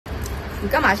你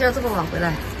干嘛需要这么晚回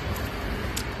来？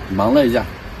忙了一下，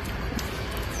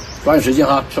抓紧时间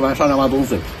哈，吃完上山挖冬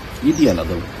笋，1点了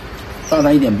都，上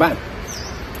山1点半，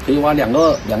可以挖两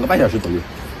个半小时左右。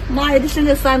妈呀，这生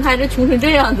个3胎，这穷成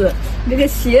这样子，那个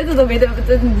鞋子都没得，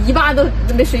这泥巴都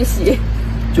没水洗。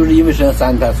就是因为生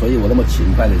3胎，所以我那么勤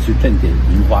快的去挣点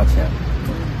零花钱。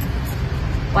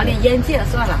玩点烟戒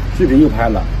算了。视频又拍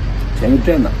了，钱又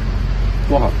挣了，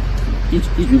多好，一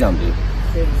举两得。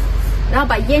对，然后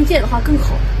把烟戒的话更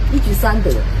好，一举3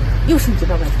得，又升级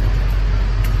到外头。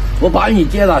我把你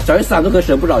戒了，小雨伞都可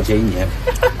省不少钱1年。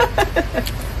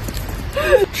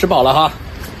吃饱了哈，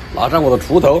拿上我的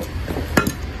锄头，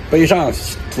背上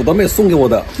土豆妹送给我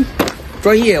的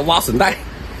专业挖笋袋，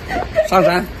上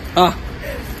山啊，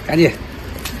赶紧。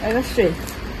来个水。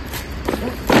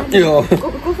哎呦，够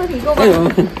喝挺够吧？哎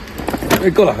呦，哎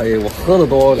够了，哎我喝的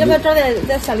多。要不要装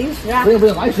点小零食啊？不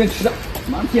用，拿点时间吃的，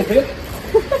马上减肥了。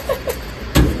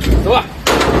走吧。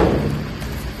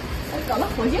搞得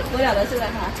火急火燎的，现在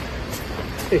哈。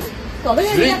对，搞得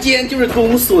时间就是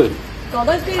冬笋，搞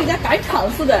得跟人家赶场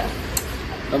似的。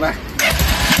拜拜。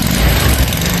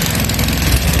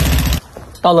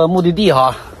到了目的地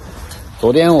哈，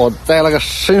昨天我在那个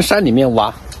深山里面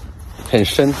挖，很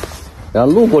深，然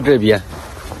后路过这边，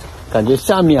感觉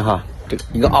下面哈这个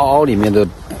一个凹凹里面的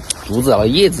竹子啊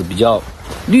叶子比较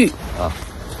绿啊，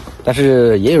但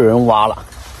是也有人挖了，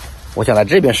我想来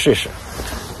这边试试，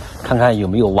看看有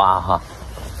没有挖哈。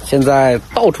现在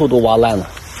到处都挖烂了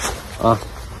啊，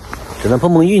只能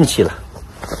碰碰运气了。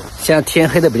现在天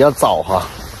黑的比较早哈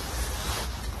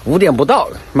，5点不到，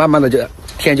慢慢的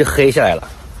天就黑下来了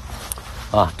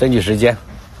啊，争取时间，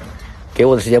给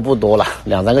我的时间不多了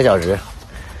，2、3个小时，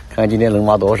看看今天能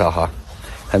挖多少哈。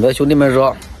很多兄弟们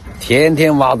说天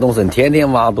天挖冬笋，天天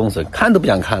挖冬笋，看都不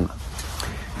想看了。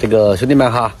这个兄弟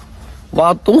们哈，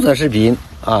挖冬笋视频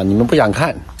啊，你们不想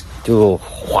看就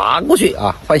划过去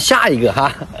啊，换下一个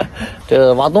哈。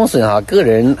这挖冬笋哈，个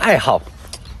人爱好，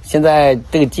现在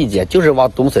这个季节就是挖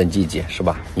冬笋季节是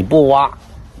吧？你不挖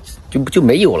就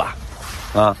没有了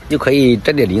啊，又可以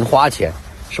挣点零花钱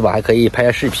是吧？还可以拍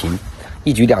下视频，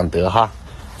一举两得哈。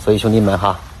所以兄弟们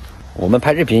哈，我们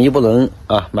拍视频又不能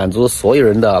啊满足所有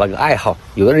人的那个爱好，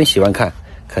有的人喜欢看，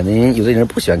可能有的人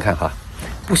不喜欢看哈，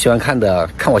不喜欢看的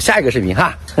看我下一个视频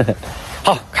哈。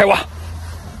好，开挖。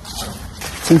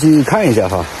进去看一下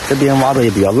哈，这边挖的也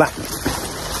比较烂，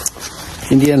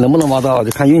今天能不能挖到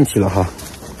就看运气了哈。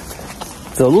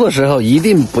走路的时候一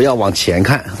定不要往前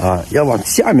看啊，要往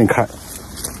下面看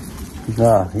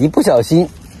啊，一不小心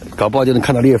搞不好就能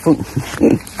看到裂缝。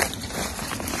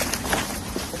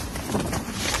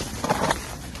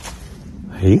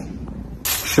哎，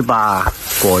是吧？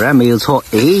果然没有错，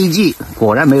哎一句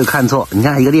果然没有看错，你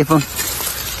看一个裂缝，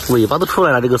尾巴都出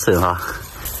来了，这个笋哈。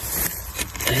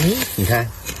哎，你看，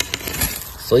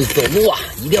所以走路啊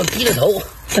一定要低着头，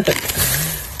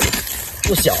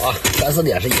不小啊，3、4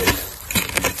点是有的，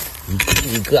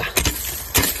一个，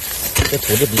这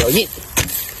土质比较硬，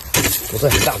不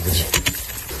算很大估计。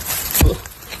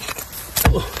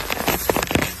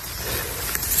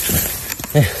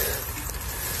哎，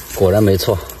果然没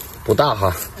错，不大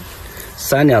哈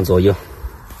，3两左右。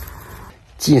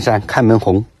进山看门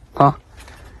红啊，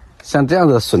像这样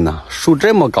的笋呐，树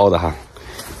这么高的哈。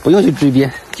不用去追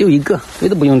边，就一个，谁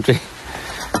都不用追，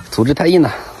土质太硬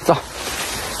了。走，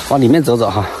往里面走走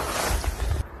哈。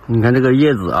你看这个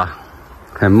叶子啊，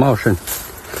很茂盛，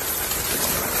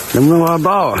能不能挖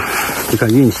到就看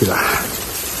运气了。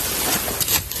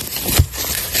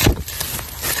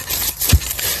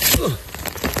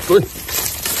滚！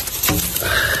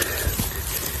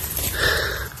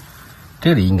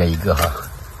这里应该一个哈，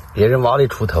别人挖了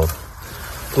锄头，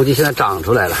估计现在长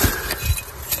出来了。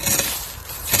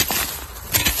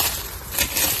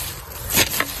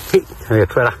嘿，也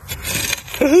出来了，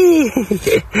嘿嘿嘿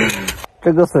嘿。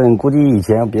这个笋估计以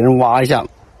前别人挖一下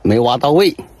没挖到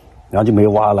位，然后就没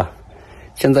挖了，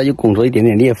现在又拱出一点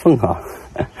点裂缝哈，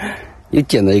又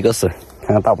捡了一个笋，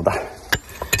看看大不大。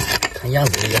看样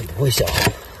子应该不会小，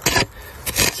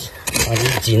将近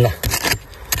1斤了，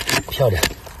漂亮。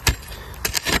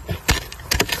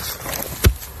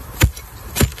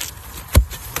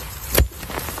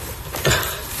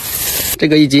这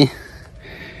个1斤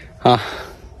啊，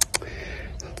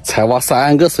才挖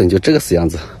3个笋就这个死样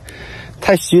子，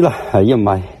太虚了，哎呀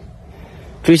妈呀！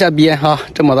追下边哈，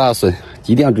这么大的笋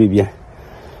一定要追边，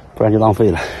不然就浪费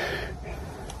了。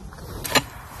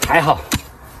还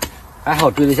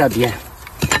好追了下边，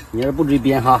你要是不追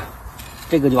边哈，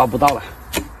这个就挖不到了。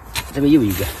这边又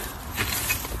一个，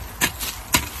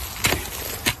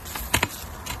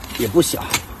也不小。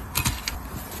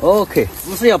OK，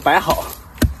姿势要摆好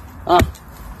啊。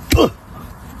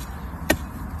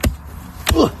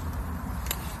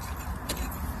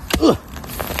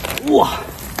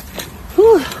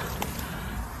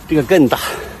这个更大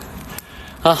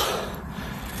啊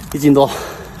，1斤多，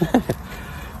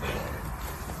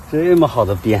这么好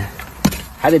的边，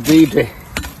还得追一追，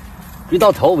追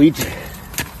到头为止。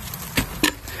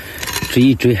追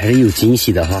一追还是有惊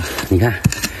喜的哈，你看，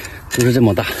就是这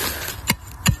么大。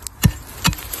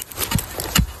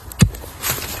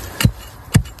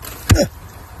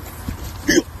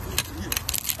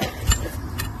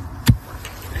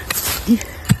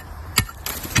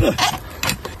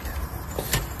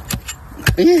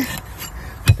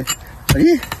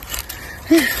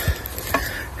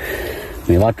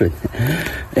没挖准，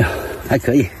哎呀，还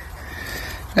可以，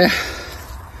哎呀，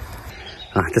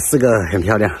啊，这4个很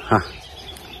漂亮啊，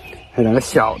还有2个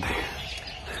小的，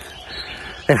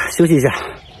哎呀，休息一下，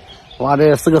挖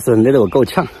这4个笋累得我够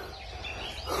呛。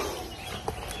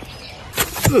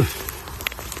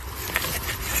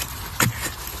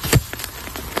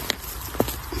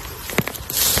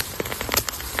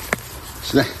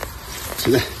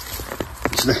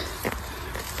起来，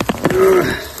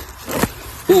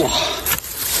哇，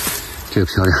这个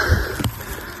漂亮！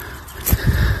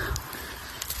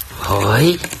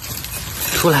哎，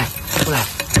出来！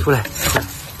出来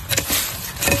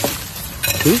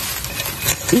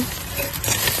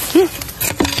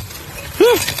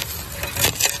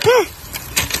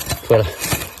了！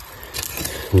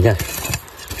你看，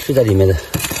睡在里面的。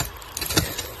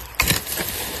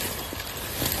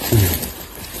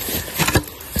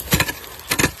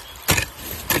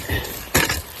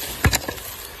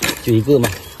就1个吗？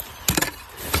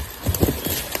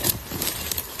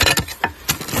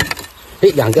哎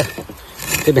，2个，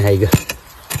这边还有1个，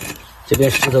这边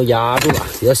石头压住了，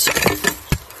比较小。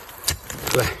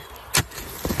对，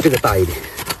这个大一点。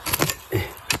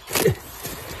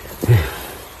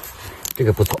这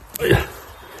个不错。哎呀，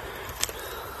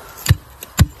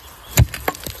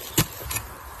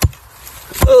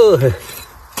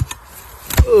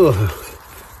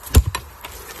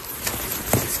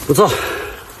不错。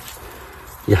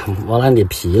呀，挖烂点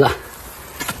皮了。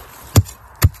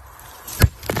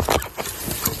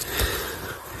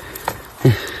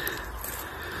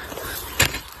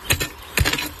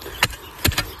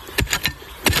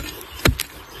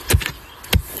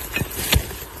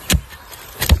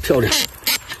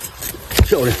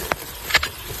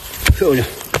漂亮！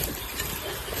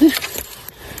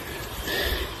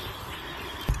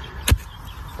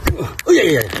哎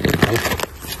呀，好了，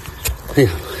哎呀，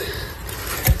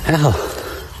还好。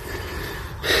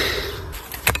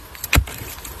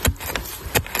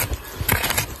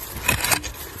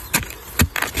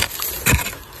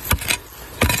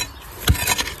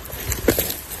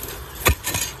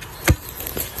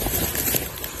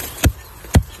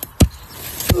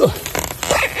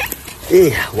哎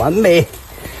呀，完美！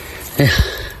哎呀，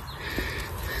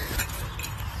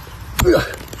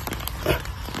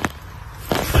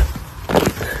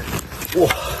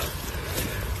哇，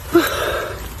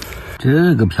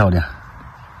这个漂亮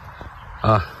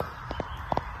啊！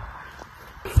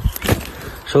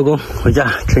收工回家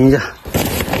称一下，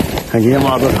看今天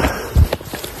挖多少。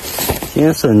今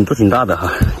天笋都挺大的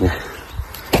哈，你看，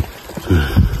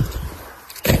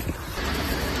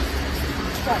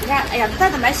你看，哎呀，袋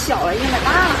子买小了，因为买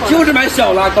大了。就是买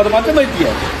小了，搞得嘛这么一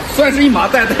点，算是1麻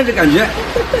袋，但是感觉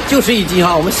就11斤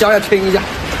哈。我们小要称一下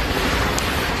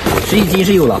，11斤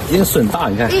是有了。今天笋大，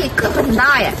你看。哎，个头挺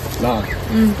大耶。那。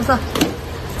不错。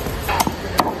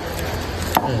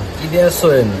今天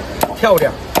笋漂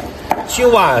亮，去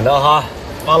晚了哈，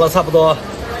挖了差不多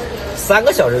3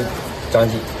个小时将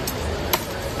近。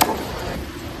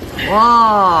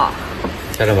哇，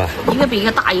看着吧，一个比一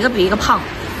个大，一个比一个胖。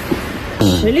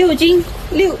16斤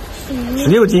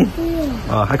，16斤，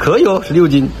啊，还可以哦，16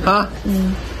斤啊。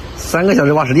3个小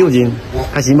时挖16斤，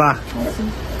还行吧？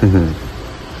还行。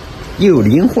有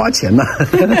零花钱呐。